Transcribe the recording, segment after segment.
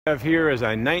Have here is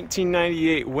a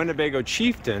 1998 Winnebago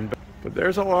Chieftain, but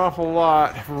there's an awful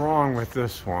lot wrong with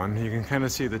this one. You can kind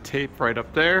of see the tape right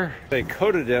up there. They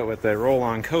coated it with a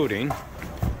roll-on coating.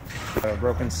 A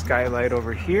broken skylight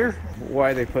over here.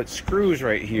 Why they put screws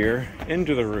right here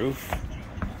into the roof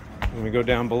when we go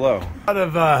down below. A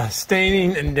lot of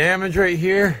staining and damage right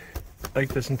here. Like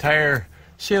this entire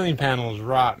ceiling panel is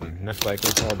rotten. That's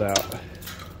likely called out.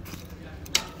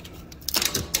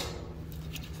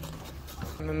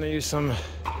 And then they use some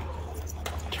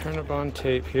turn-up-on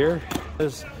tape here.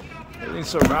 Everything's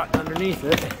so rotten underneath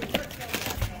it.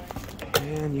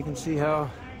 And you can see how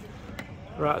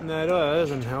rotten that was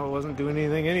and how it wasn't doing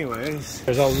anything anyways.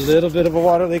 There's a little bit of a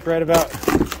water leak right about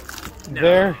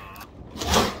there.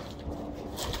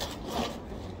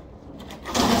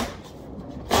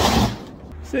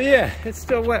 So yeah, it's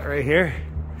still wet right here.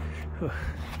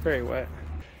 Very wet.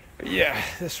 But yeah,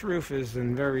 this roof is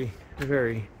in very,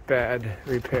 very bad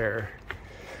repair.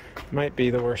 Might be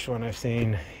the worst one I've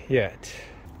seen yet.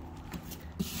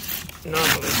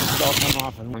 Normally this would all come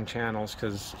off in long channels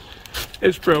because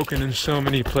it's broken in so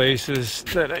many places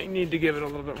that I need to give it a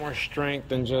little bit more strength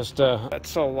than just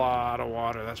that's a lot of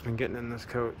water that's been getting in this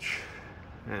coach.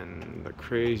 And the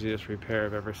craziest repair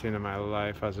I've ever seen in my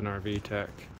life as an RV tech.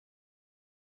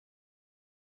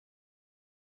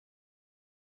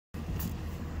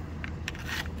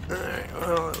 Alright,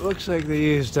 well, it looks like they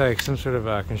used like some sort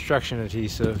of construction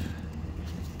adhesive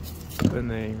when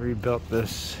they rebuilt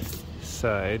this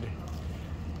side.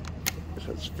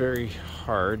 So it's very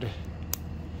hard,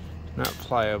 not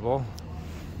pliable,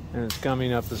 and it's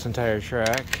gumming up this entire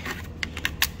track.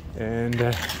 And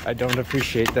I don't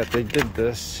appreciate that they did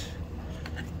this.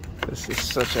 This is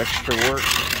such extra work.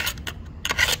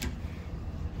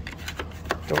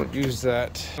 Don't use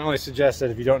that. I only suggest that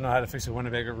if you don't know how to fix a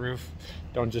Winnebago roof,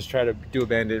 don't just try to do a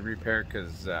band-aid repair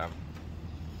because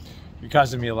you're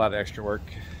causing me a lot of extra work.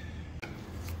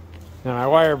 Now my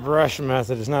wire brush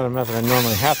method is not a method I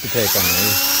normally have to take on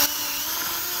these.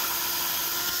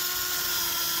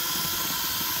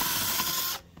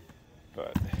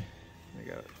 But I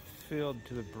got it filled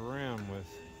to the brim with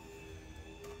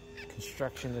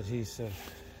construction adhesive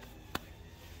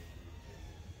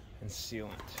and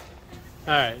sealant.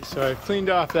 Alright, so I've cleaned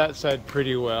off that side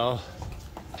pretty well.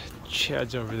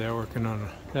 Chad's over there working on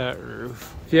that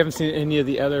roof. If you haven't seen any of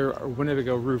the other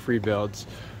Winnebago roof rebuilds,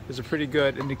 there's a pretty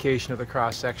good indication of the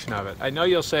cross section of it. I know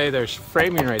you'll say there's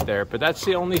framing right there, but that's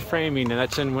the only framing, and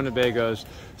that's in Winnebago's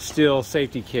steel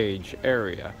safety cage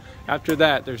area. After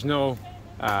that, there's no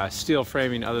steel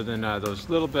framing other than those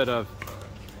little bit of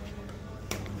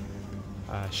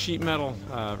sheet metal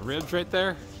ribs right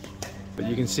there. But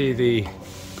you can see the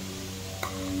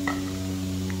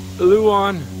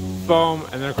Luan foam,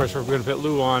 and then of course we're going to put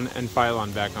Luan and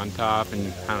Phylon back on top.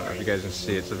 And I don't know if you guys can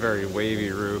see, it's a very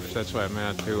wavy roof, so that's why I'm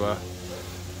going to have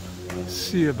to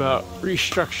see about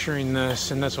restructuring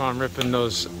this. And that's why I'm ripping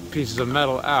those pieces of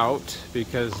metal out,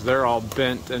 because they're all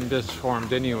bent and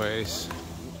disformed anyways.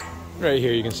 Right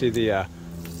here you can see the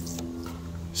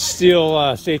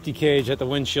steel safety cage that the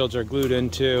windshields are glued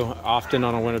into. Often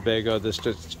on a Winnebago, this is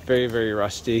just very, very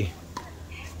rusty.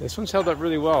 This one's held up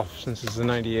really well since it's a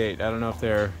 98. I don't know if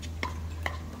their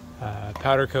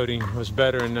powder coating was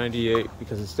better in 98,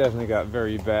 because it's definitely got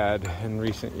very bad in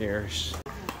recent years.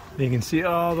 You can see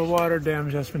all the water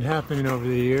damage that's been happening over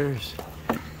the years.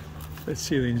 The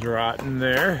ceiling's rotten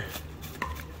there.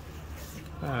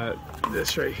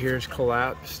 This right here is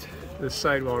collapsed. This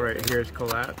sidewall right here is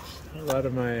collapsed. A lot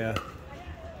of my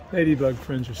ladybug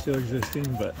friends are still existing,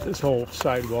 but this whole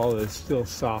sidewall is still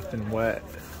soft and wet,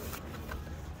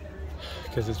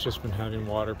 because it's just been having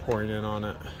water pouring in on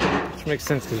it. Which makes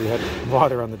sense because we had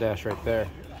water on the dash right there.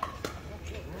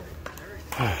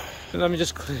 Let me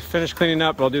just finish cleaning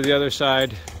up. I'll do the other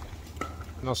side,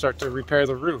 and I'll start to repair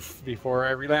the roof before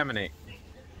I relaminate.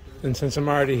 And since I'm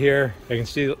already here, I can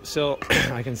see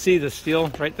the steel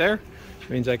right there. Which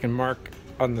means I can mark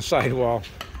on the sidewall.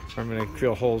 I'm going to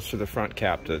drill holes through the front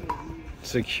cap to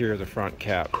secure the front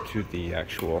cap to the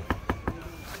actual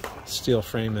steel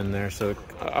frame in there. So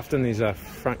often these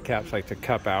front caps like to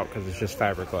cup out because it's just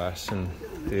fiberglass and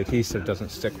the adhesive doesn't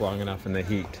stick long enough in the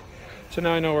heat. So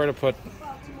now I know where to put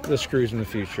the screws in the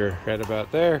future. Right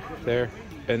about there, there,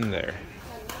 and there.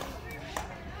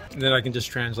 And then I can just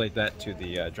translate that to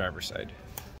the driver's side.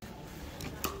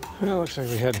 Well, it looks like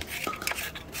we had a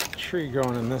tree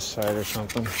growing on this side or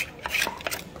something.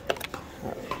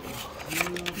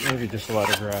 Maybe just a lot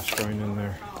of grass growing in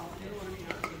there.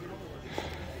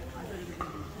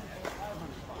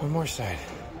 One more side.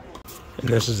 And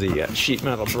this is the sheet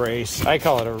metal brace. I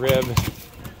call it a rib.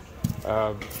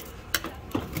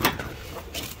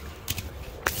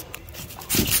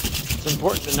 It's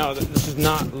important to know that this is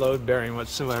not load bearing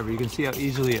whatsoever. You can see how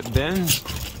easily it bends.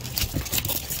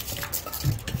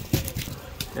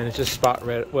 And it's just spot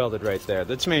welded right there.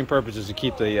 Its main purpose is to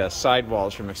keep the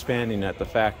sidewalls from expanding at the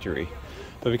factory.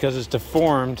 But because it's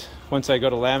deformed, once I go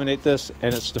to laminate this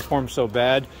and it's deformed so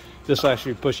bad, this will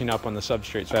actually be pushing up on the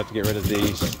substrate. So I have to get rid of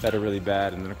these that are really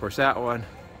bad. And then of course that one,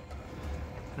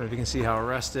 I don't know if you can see how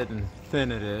rusted and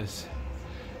thin it is.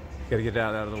 Got to get it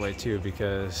out of the way too,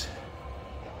 because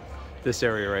this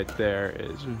area right there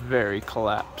is very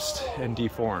collapsed and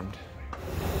deformed.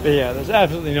 But yeah, there's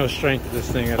absolutely no strength to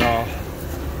this thing at all.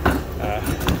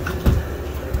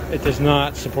 It does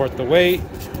not support the weight.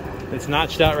 It's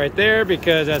notched out right there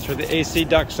because that's where the AC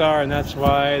ducts are, and that's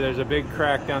why there's a big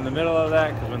crack down the middle of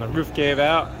that, because when the roof gave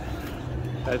out,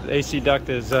 that AC duct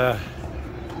is that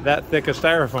thick of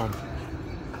styrofoam.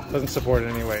 Doesn't support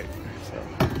any weight.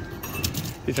 So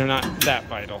these are not that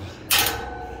vital.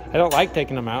 I don't like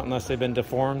taking them out unless they've been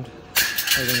deformed.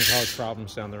 They're going to cause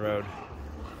problems down the road.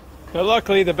 But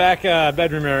luckily the back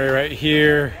bedroom area right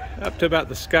here, up to about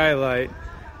the skylight,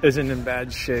 isn't in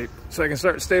bad shape. So I can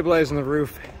start stabilizing the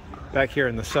roof back here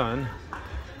in the sun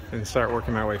and start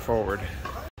working my way forward.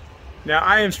 Now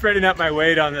I am spreading out my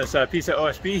weight on this piece of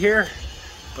OSB here,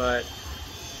 but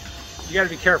you got to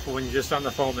be careful when you're just on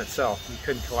the foam itself. You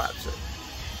couldn't collapse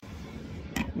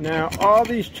it. Now all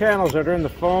these channels that are in the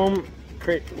foam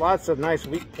create lots of nice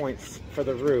weak points for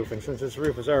the roof, and since this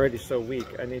roof is already so weak,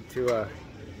 I need to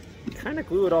kind of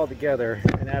glue it all together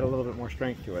and add a little bit more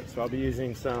strength to it. So I'll be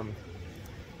using some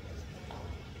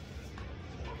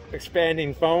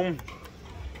expanding foam.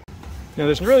 Now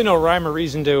there's really no rhyme or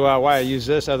reason to why I use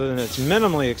this other than it's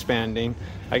minimally expanding.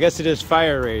 I guess it is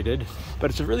fire rated,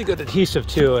 but it's a really good adhesive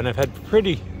too, and I've had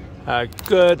pretty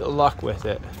good luck with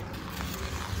it.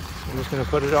 I'm just going to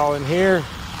put it all in here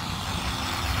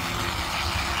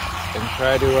and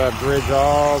try to bridge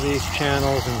all these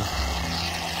channels and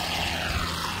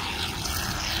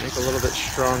make a little bit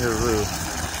stronger roof.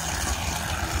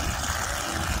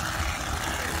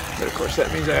 But of course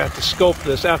that means I have to sculpt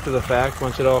this after the fact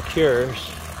once it all cures.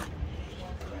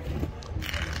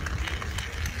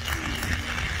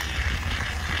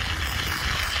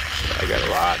 So I got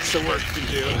lots of work to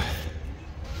do.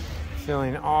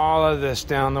 Filling all of this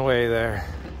down the way there.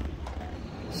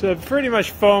 So I've pretty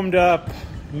much foamed up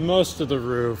most of the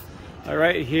roof.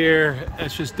 Right here,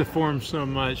 it's just deformed so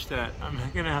much that I'm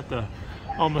gonna have to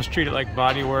almost treat it like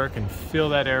body work and fill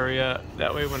that area.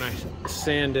 That way when I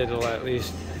sand it, it'll at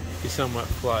least be somewhat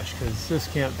flush, because this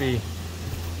can't be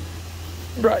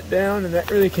brought down and that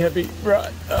really can't be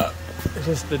brought up. It's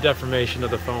just the deformation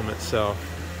of the foam itself.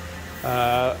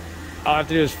 All I have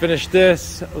to do is finish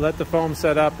this, let the foam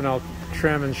set up, and I'll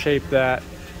trim and shape that.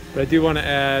 But I do want to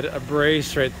add a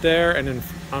brace right there and then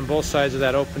on both sides of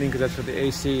that opening, because that's where the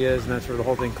AC is and that's where the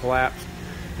whole thing collapsed.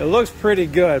 It looks pretty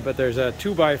good, but there's a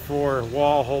 2x4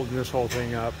 wall holding this whole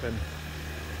thing up, and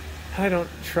I don't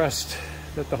trust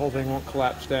that the whole thing won't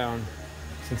collapse down,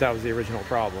 since that was the original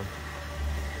problem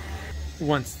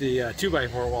once the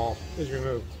 2x4 wall is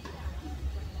removed.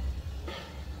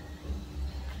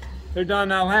 They're done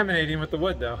now laminating with the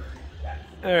wood though.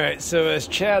 Alright, so as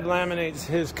Chad laminates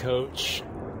his coach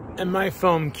and my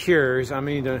foam cures, I'm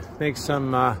going to make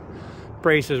some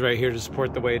braces right here to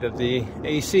support the weight of the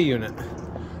AC unit.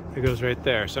 It goes right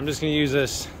there. So I'm just going to use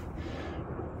this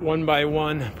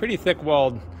 1x1 pretty thick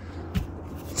walled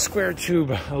square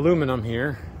tube aluminum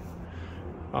here.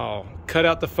 I'll cut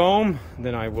out the foam,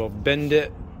 then I will bend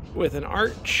it with an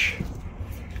arch,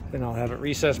 then I'll have it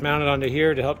recess mounted onto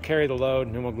here to help carry the load,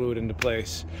 and then we'll glue it into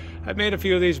place. I've made a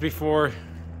few of these before. I'll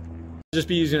just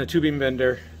be using a 2-beam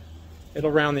bender.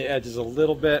 It'll round the edges a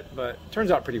little bit, but it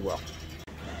turns out pretty well.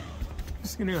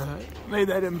 Just gonna lay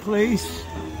that in place.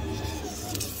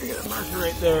 I got a marker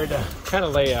right there to kind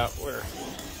of lay out where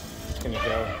it's gonna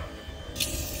go.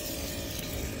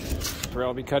 Where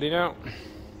I'll be cutting out.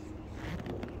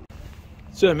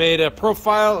 So I made a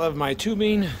profile of my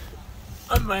tubing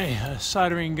on my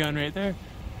soldering gun right there.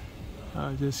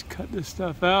 I'll just cut this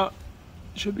stuff out.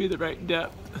 It should be the right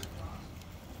depth.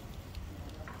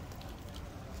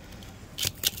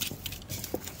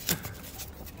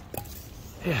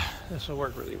 Yeah, this will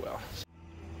work really well.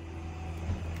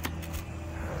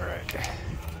 Alright.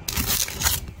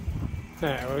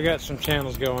 Alright, well, we got some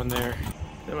channels going there.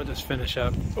 Then we'll just finish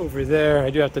up over there. I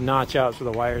do have to notch out so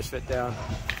the wires fit down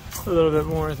a little bit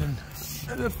more than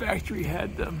the factory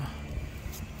had them.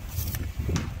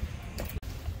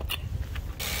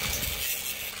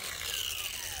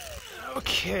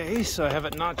 Okay, so I have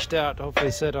it notched out,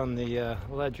 hopefully set on the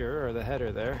ledger or the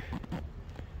header there.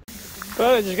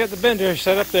 But I just got the bender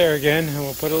set up there again, and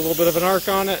we'll put a little bit of an arc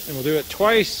on it, and we'll do it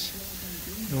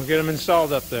twice, and we'll get them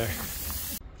installed up there.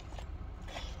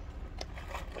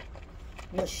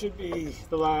 And this should be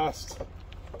the last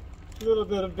little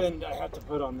bit of bend I have to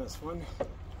put on this one.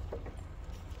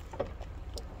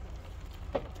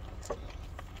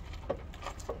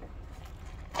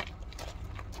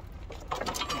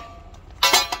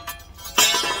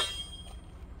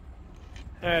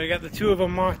 Alright, I got the two of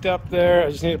them mocked up there.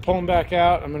 I just need to pull them back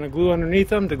out. I'm going to glue underneath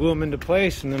them to glue them into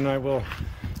place, and then I will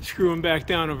screw them back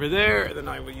down over there. And then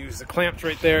I will use the clamps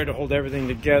right there to hold everything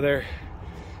together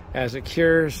as it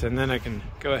cures, and then I can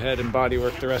go ahead and body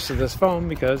work the rest of this foam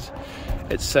because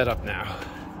it's set up now.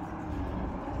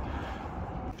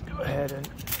 Go ahead and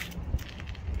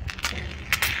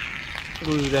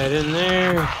glue that in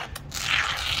there.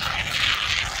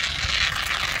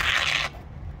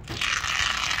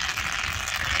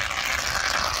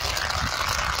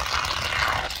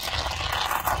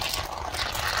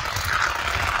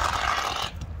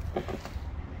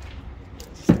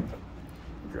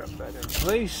 Drop that in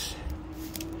place.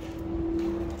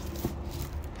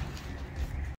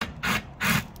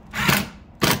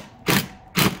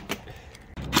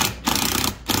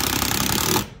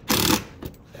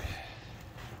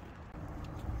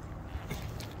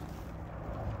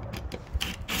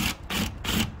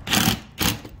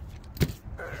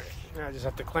 Now I just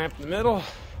have to clamp in the middle.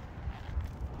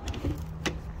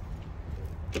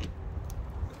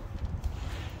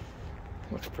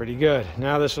 Looks pretty good.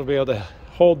 Now this will be able to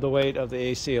hold the weight of the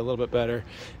AC a little bit better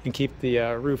and keep the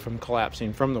roof from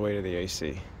collapsing from the weight of the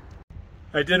AC.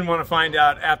 I didn't want to find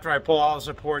out after I pull all the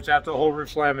supports, after the whole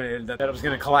roof's laminated, that it was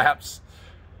going to collapse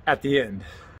at the end.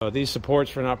 So these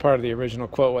supports were not part of the original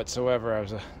quote whatsoever. I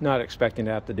was not expecting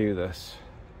to have to do this.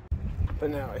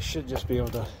 But now I should just be able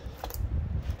to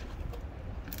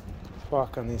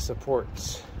walk on these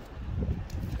supports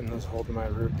and those hold my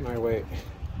weight.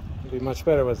 It'll be much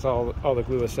better with all the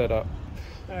glue is set up.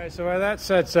 Alright, so while that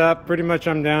sets up, pretty much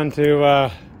I'm down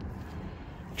to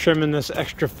trimming this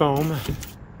extra foam.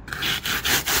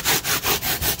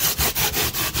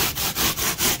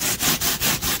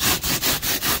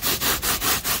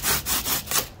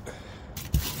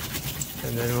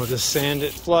 And then we'll just sand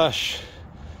it flush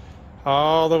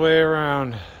all the way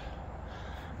around. Then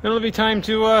it'll be time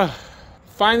to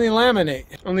finally laminate.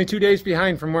 Only 2 days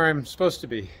behind from where I'm supposed to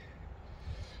be.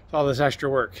 All this extra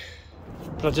work.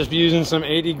 I'll just be using some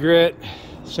 80 grit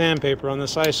sandpaper on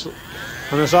this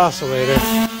oscillator.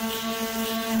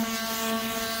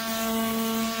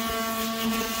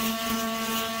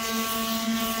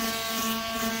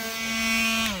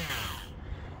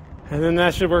 And then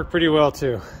that should work pretty well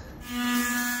too.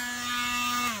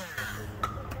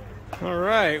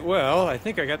 Alright, well, I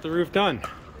think I got the roof done.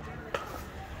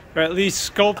 Or at least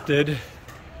sculpted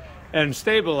and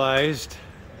stabilized.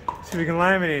 So we can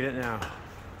laminate it now.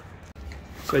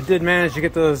 So I did manage to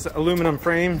get those aluminum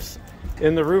frames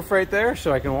in the roof right there,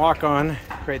 so I can walk on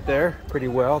right there pretty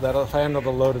well. That'll handle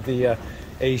the load of the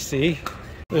AC.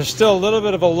 There's still a little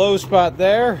bit of a low spot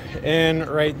there and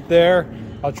right there.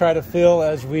 I'll try to fill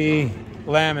as we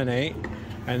laminate.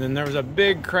 And then there was a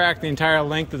big crack the entire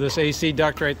length of this AC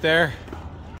duct right there.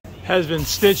 Has been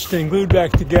stitched and glued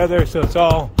back together, so it's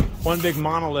all one big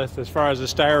monolith as far as the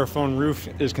styrofoam roof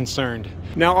is concerned.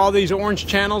 Now all these orange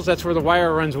channels, that's where the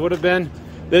wire runs would have been.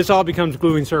 This all becomes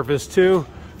gluing surface too,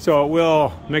 so it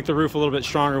will make the roof a little bit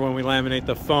stronger when we laminate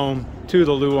the foam to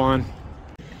the Luan.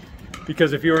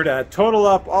 Because if you were to total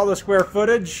up all the square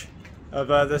footage of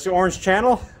this orange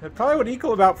channel, it probably would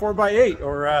equal about 4x8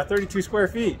 or 32 square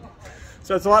feet.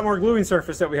 So it's a lot more gluing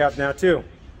surface that we have now too.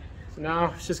 So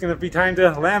now it's just going to be time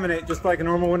to laminate just like a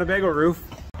normal Winnebago roof.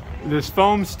 This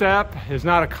foam step is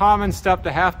not a common step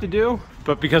to have to do,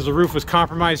 but because the roof was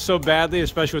compromised so badly,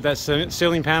 especially with that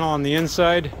ceiling panel on the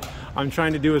inside, I'm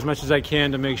trying to do as much as I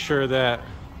can to make sure that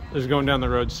it's going down the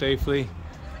road safely,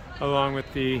 along with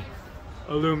the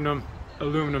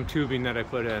aluminum tubing that I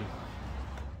put in.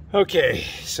 Okay,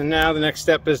 so now the next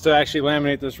step is to actually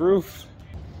laminate this roof.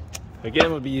 Again,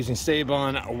 we'll be using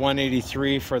Sta-Bond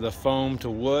 183 for the foam to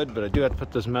wood, but I do have to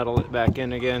put this metal back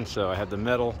in again, so I have the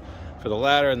metal for the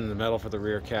ladder and then the metal for the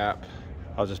rear cap.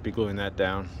 I'll just be gluing that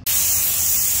down.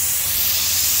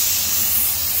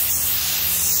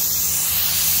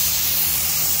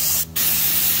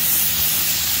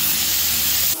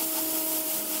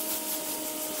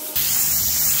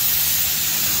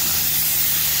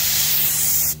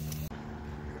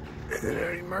 And then I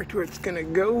already marked where it's gonna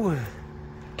go.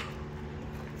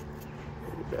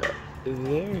 About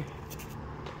there.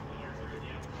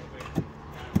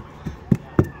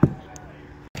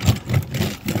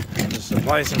 Just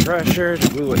apply some pressure to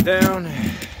glue it down.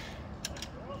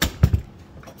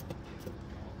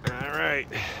 All right,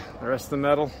 the rest of the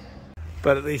metal.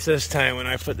 But at least this time when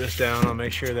I put this down, I'll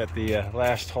make sure that the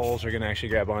last holes are going to actually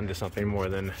grab onto something more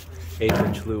than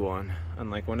 1/8" Luan,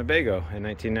 unlike Winnebago in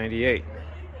 1998.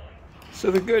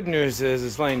 So the good news is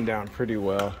it's laying down pretty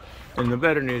well, and the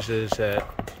better news is that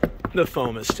the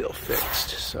foam is still fixed.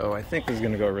 So I think this is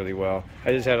going to go really well.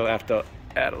 I just have to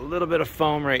add a little bit of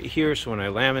foam right here, so when I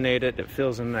laminate it, it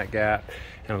fills in that gap,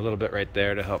 and a little bit right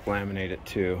there to help laminate it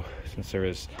too, since there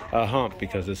is a hump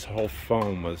because this whole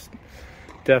foam was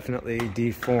definitely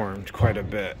deformed quite a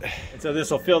bit. And so this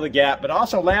will fill the gap, but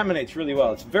also laminates really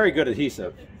well. It's very good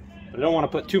adhesive, but I don't want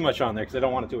to put too much on there because I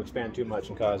don't want it to expand too much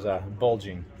and cause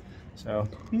bulging. So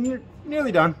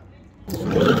nearly done.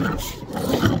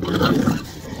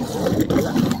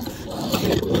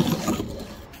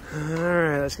 All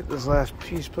right, let's get this last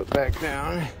piece put back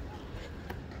down.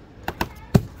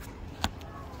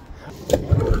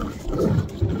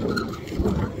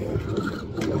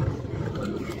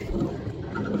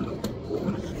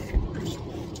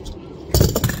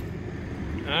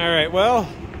 Well,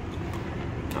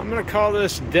 I'm gonna call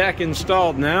this deck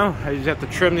installed now. I just have to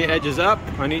trim the edges up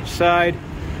on each side,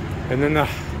 and then the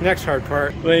next hard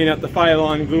part, laying out the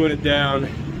pylon, gluing it down,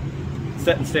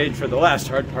 setting stage for the last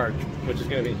hard part, which is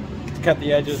gonna be to cut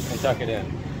the edges and tuck it in.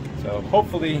 So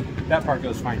hopefully that part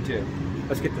goes fine too.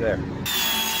 Let's get to there.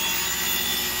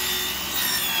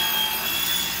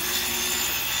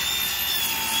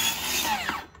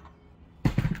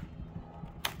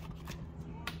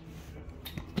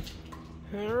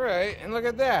 Alright, and look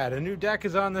at that. A new deck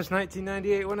is on this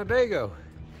 1998 Winnebago.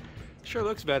 Sure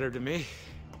looks better to me.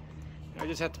 I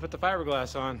just have to put the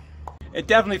fiberglass on. It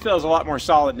definitely feels a lot more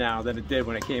solid now than it did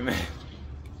when it came in.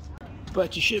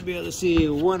 But you should be able to see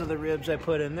one of the ribs I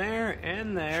put in there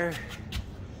and there.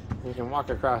 You can walk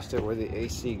across it where the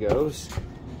AC goes.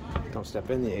 Don't step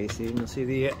in the AC, and you'll see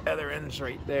the other ends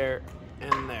right there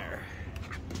and there.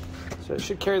 So it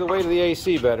should carry the weight of the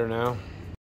AC better now.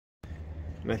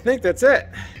 And I think that's it.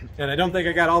 And I don't think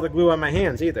I got all the glue on my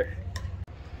hands either.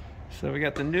 So we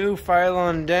got the new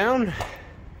pylon down.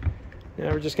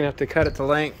 Now we're just gonna have to cut it to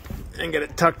length and get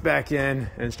it tucked back in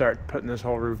and start putting this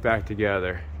whole roof back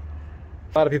together.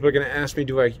 A lot of people are gonna ask me,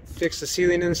 do I fix the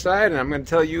ceiling inside? And I'm gonna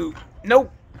tell you,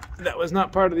 nope, that was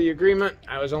not part of the agreement.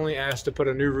 I was only asked to put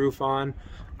a new roof on.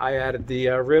 I added the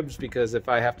ribs because if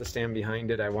I have to stand behind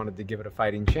it, I wanted to give it a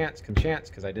fighting chance,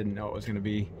 because I didn't know it was gonna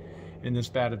be in this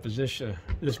bad a position,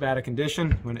 this bad a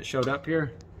condition when it showed up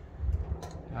here.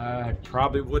 I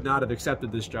probably would not have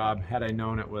accepted this job had I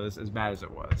known it was as bad as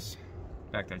it was.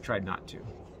 In fact, I tried not to.